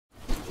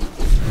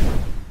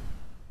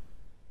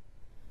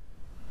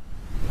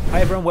Hi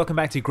everyone, welcome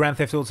back to Grand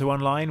Theft Auto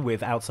Online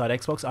with Outside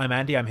Xbox. I'm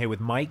Andy, I'm here with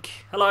Mike.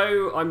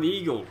 Hello, I'm the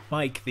Eagle.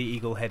 Mike, the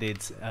eagle-headed,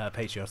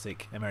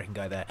 patriotic American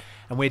guy there.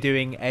 And we're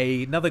doing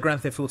another Grand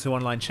Theft Auto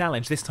Online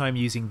challenge, this time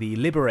using the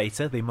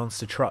Liberator, the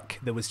monster truck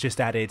that was just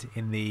added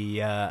in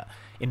the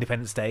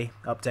Independence Day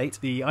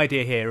update. The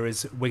idea here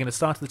is we're going to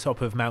start at the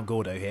top of Mount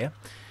Gordo here,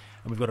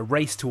 and we've got a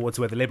race towards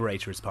where the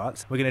Liberator is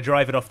parked. We're going to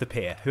drive it off the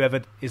pier.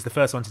 Whoever is the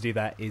first one to do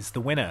that is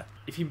the winner.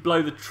 If you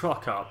blow the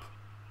truck up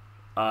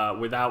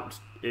without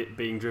it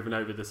being driven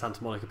over the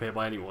Santa Monica Pier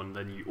by anyone,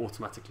 then you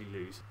automatically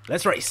lose.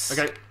 Let's race.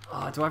 Okay.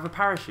 Oh, do I have a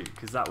parachute?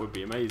 Because that would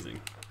be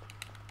amazing.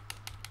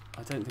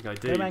 I don't think I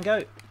do. Go, man,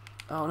 go.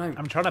 Oh, no.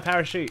 I'm trying to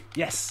parachute.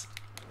 Yes.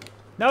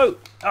 No.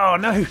 Oh,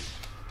 no.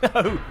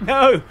 No.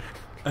 No.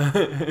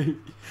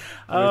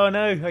 Oh,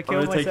 no. I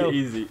killed myself. Take it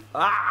easy.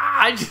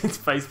 Ah! I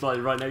just face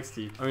planted right next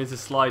to you. I'm going to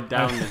slide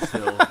down this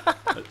hill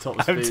at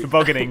top speed. I'm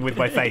tobogganing with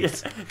my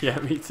face. Yeah,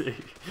 me too.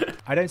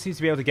 I don't seem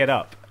to be able to get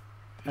up.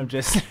 I'm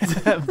just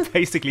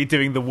basically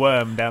doing the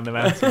worm down the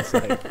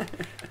mountainside.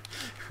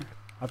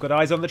 I've got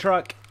eyes on the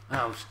truck.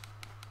 Oh,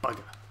 bugger.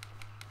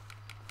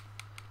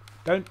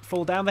 Don't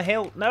fall down the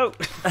hill. No.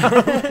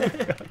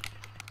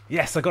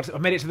 Yes, I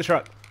made it to the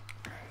truck.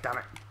 Damn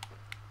it.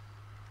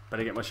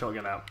 Better get my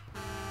shotgun out.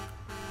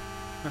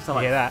 I have to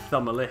hear that?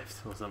 thumb a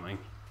lift or something.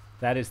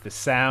 That is the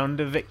sound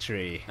of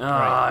victory. Oh,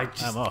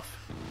 right, I'm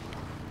off.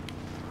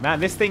 Man,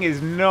 this thing is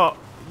not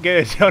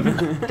good on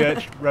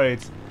dirt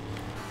roads.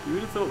 You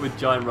would have thought with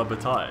giant rubber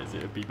tyres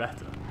it would be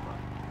better.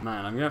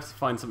 Man, I'm going to have to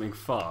find something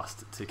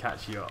fast to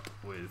catch you up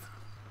with.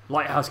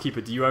 Lighthouse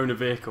Keeper, do you own a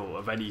vehicle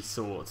of any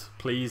sort?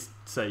 Please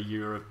say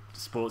you're a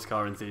sports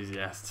car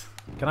enthusiast.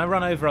 Can I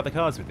run over other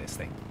cars with this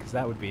thing? Because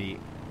that would be...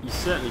 You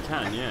certainly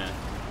can, yeah.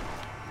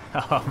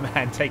 Oh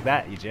man, take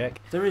that, you jerk.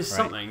 There is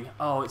something.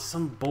 Oh, it's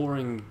some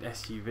boring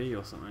SUV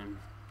or something.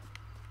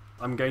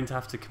 I'm going to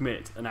have to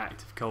commit an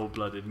act of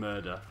cold-blooded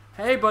murder.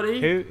 Hey,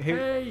 buddy! Who?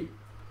 Hey!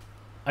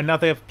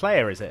 Another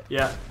player, is it?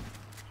 Yeah.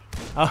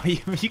 Oh, you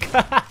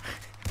can't.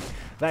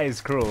 That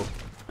is cruel.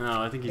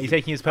 No, I think he's... Are you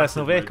taking his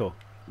personal vehicle?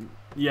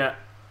 Yeah.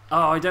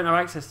 Oh, I don't have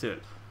access to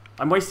it.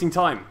 I'm wasting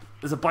time.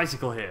 There's a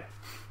bicycle here.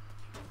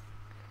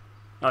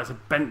 Oh, it's a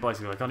bent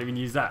bicycle. I can't even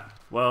use that.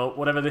 Well,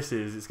 whatever this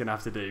is, it's going to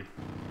have to do.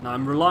 Now,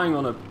 I'm relying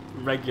on a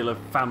regular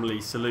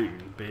family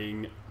saloon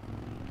being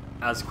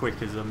as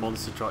quick as a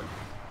monster truck,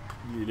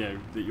 you know,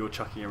 that you're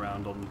chucking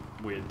around on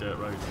weird dirt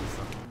roads and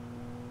stuff.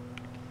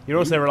 You're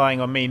also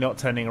relying on me not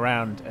turning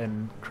around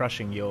and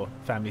crushing your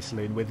family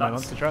saloon with my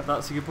monster truck.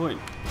 That's a good point.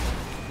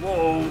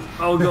 Whoa!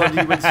 Oh god,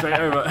 you went straight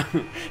over.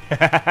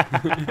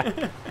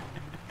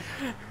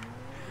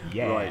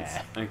 Yeah. Right.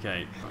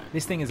 Okay. Right.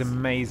 This thing is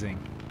amazing.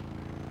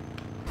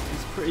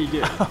 It's pretty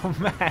good. Oh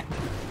man,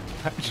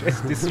 I'm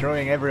just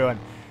destroying everyone.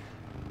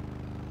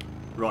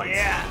 Right.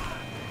 Yeah.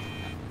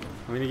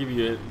 I'm going to give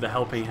you the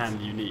helping hand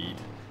you need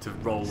to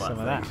roll that Some thing.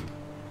 of that.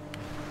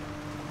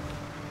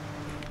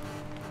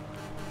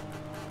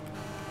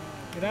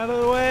 Get out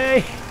of the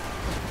way!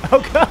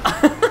 Oh god!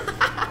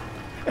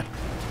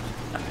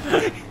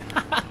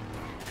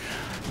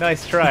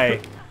 Nice try.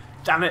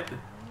 Damn it!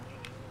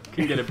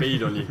 Couldn't get a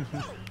bead on you.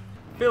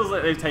 Feels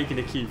like they've taken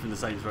a cue from the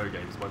Saints Row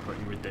games by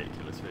putting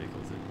ridiculous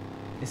vehicles in.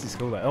 This is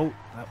cool though. Oh,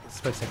 that was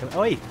supposed to take a...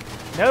 Oh wait!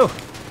 No!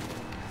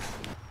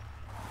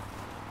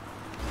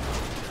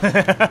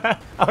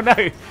 Oh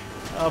no!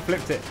 Oh, I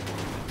flipped it.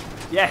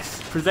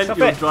 Yes! Present Stop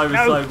your it. driver's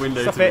No. side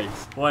window Stop to it. me.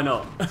 Why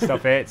not?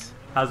 Stop it.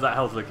 How's that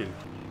health looking?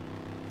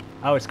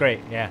 Oh, it's great.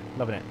 Yeah,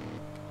 loving it.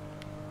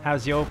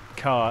 How's your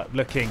car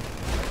looking?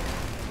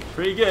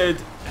 Pretty good.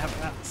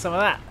 Have some of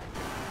that.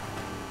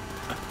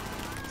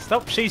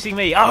 Stop shooting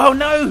me. Oh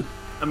no!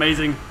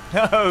 Amazing.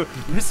 No!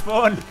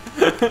 Respawn!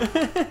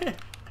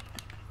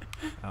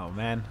 Oh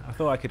man, I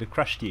thought I could have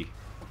crushed you.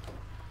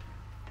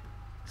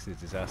 This is a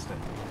disaster.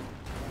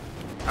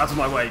 Out of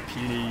my way,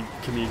 puny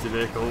commuter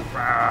vehicle.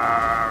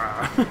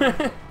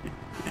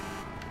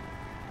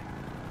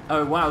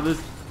 Oh wow,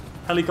 there's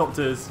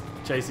helicopters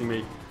chasing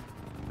me.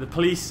 The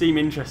police seem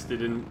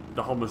interested in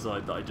the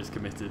homicide that I just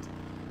committed.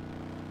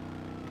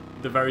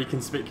 The very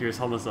conspicuous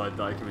homicide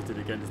that I committed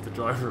against the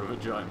driver of a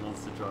giant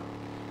monster truck.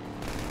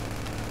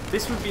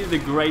 This would be the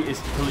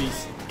greatest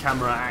police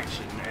camera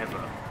action ever.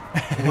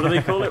 What do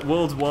they call it?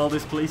 World's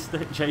wildest police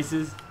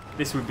chases?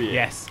 This would be it.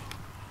 Yes.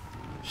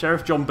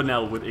 Sheriff John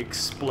Bonnell would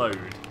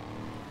explode.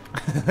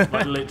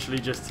 Like literally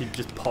he'd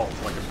just pop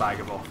like a bag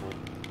of offal.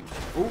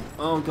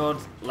 Oh god,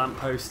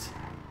 lamppost.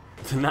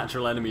 The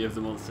natural enemy of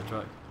the monster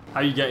truck. How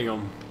are you getting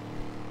on?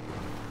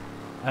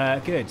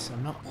 Good.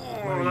 I'm not...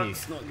 Where are you?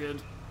 That's not good.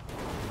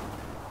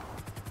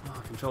 Oh,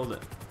 I controlled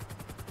it.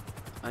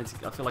 I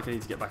feel like I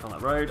need to get back on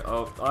that road.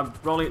 Oh, I'm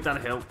rolling it down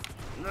a hill.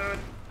 No,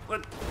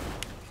 what?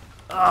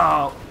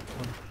 Oh!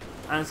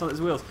 And it's on its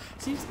wheels.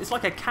 See, it's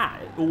like a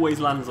cat. It always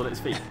lands on its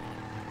feet.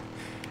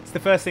 It's the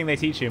first thing they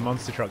teach you in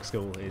monster truck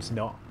school is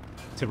not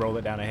to roll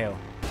it down a hill.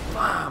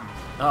 Bam!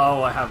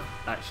 Oh, I have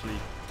actually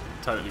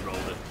totally rolled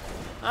it.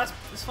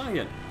 It's fun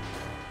again.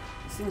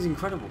 This thing's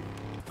incredible.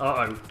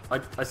 Uh-oh.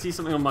 I see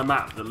something on my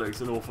map that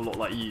looks an awful lot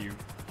like you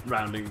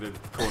rounding the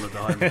corner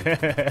behind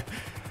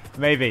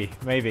me.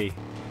 Maybe.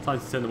 Time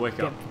to turn the wick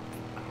up.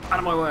 Out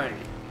of my way!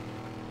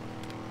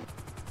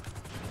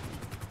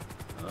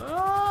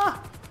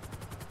 Ah!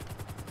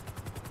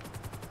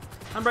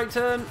 Handbrake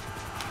turn!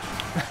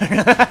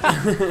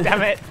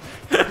 Damn it!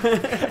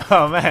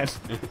 Oh man,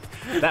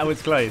 that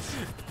was close.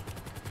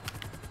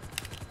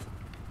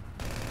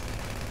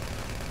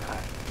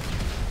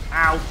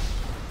 Ow!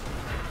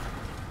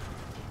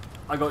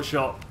 I got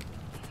shot.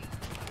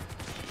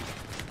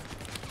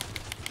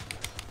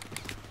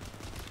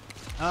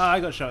 Oh,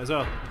 I got shot as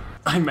well.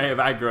 I may have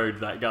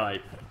aggroed that guy.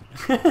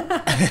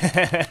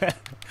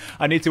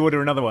 I need to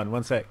order another one.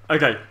 1 sec.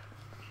 Okay.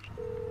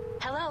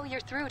 Hello, you're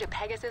through to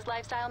Pegasus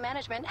Lifestyle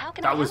Management. How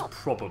can I That was help?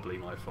 probably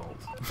my fault.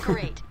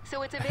 Great.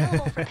 So it's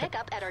available for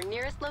pickup at our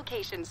nearest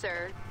location,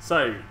 sir.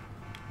 So,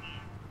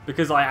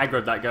 because I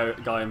aggroed that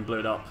guy and blew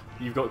it up,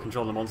 you've got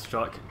control of the monster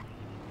truck.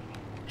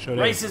 Sure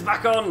do. Race is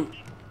back on!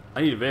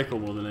 I need a vehicle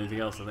more than anything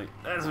else, I think.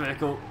 There's a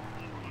vehicle.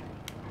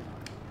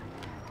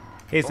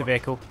 Here's the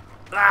vehicle.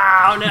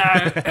 Oh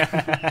no!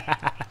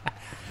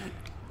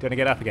 Do you want to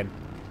get up again?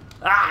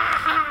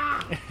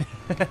 Ah!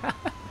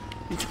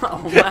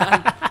 Oh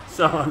man,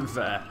 so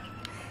unfair.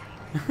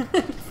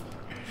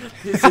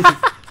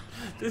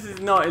 This is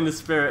not in the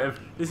spirit of.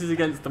 This is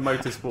against the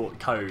motorsport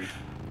code.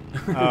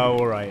 Oh,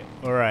 all right.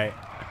 Right.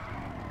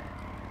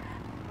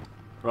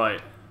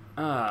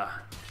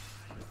 Ah.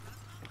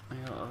 I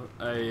got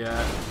a.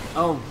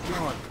 Oh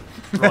god.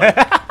 Right.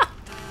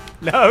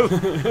 No.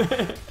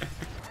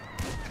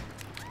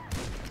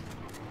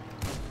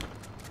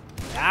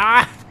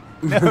 Ah!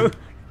 No!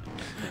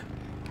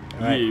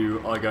 Right.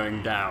 You are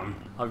going down.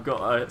 I've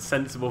got a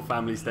sensible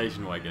family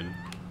station wagon,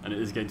 and it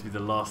is going to be the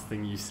last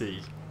thing you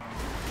see.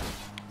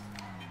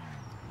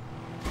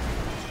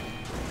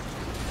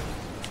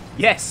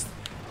 Yes!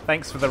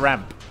 Thanks for the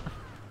ramp.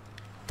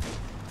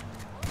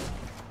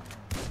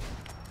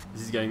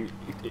 This is going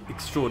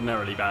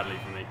extraordinarily badly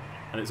for me,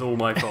 and it's all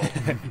my fault.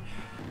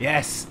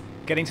 Yes!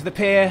 Getting to the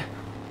pier.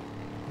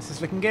 This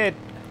is looking good.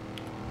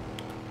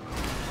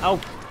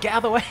 Oh, get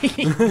out of the way!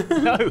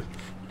 No!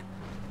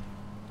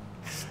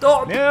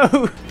 Stop!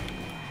 No!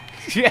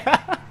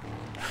 Yeah!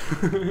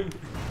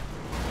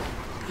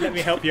 Let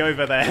me help you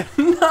over there.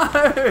 No!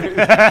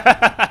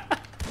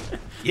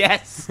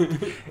 Yes!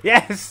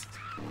 Yes!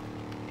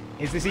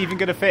 Is this even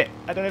going to fit?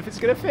 I don't know if it's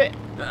going to fit.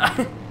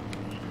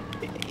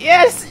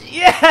 Yes!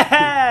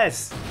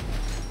 Yes!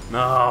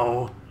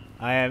 No.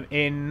 I am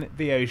in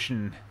the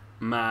ocean,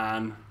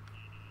 Man.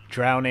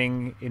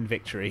 drowning in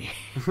victory.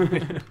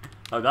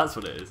 Oh, that's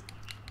what it is.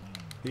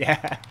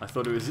 Yeah. I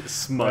thought it was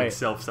smug Right.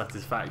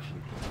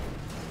 self-satisfaction.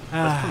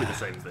 That's probably the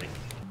same thing.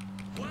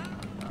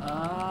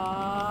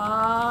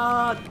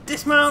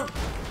 Dismount!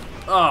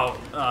 Oh,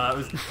 that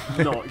was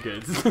not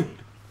good.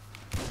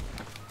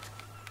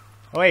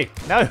 Oh, wait,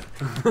 no!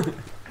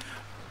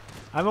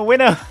 I'm a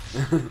winner!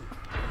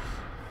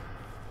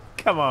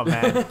 Come on,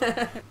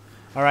 man.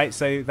 Alright,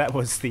 so that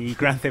was the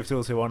Grand Theft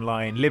Auto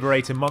Online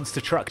Liberator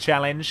Monster Truck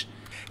Challenge.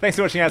 Thanks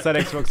for watching Outside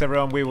Xbox,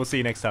 everyone. We will see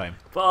you next time.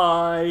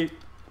 Bye!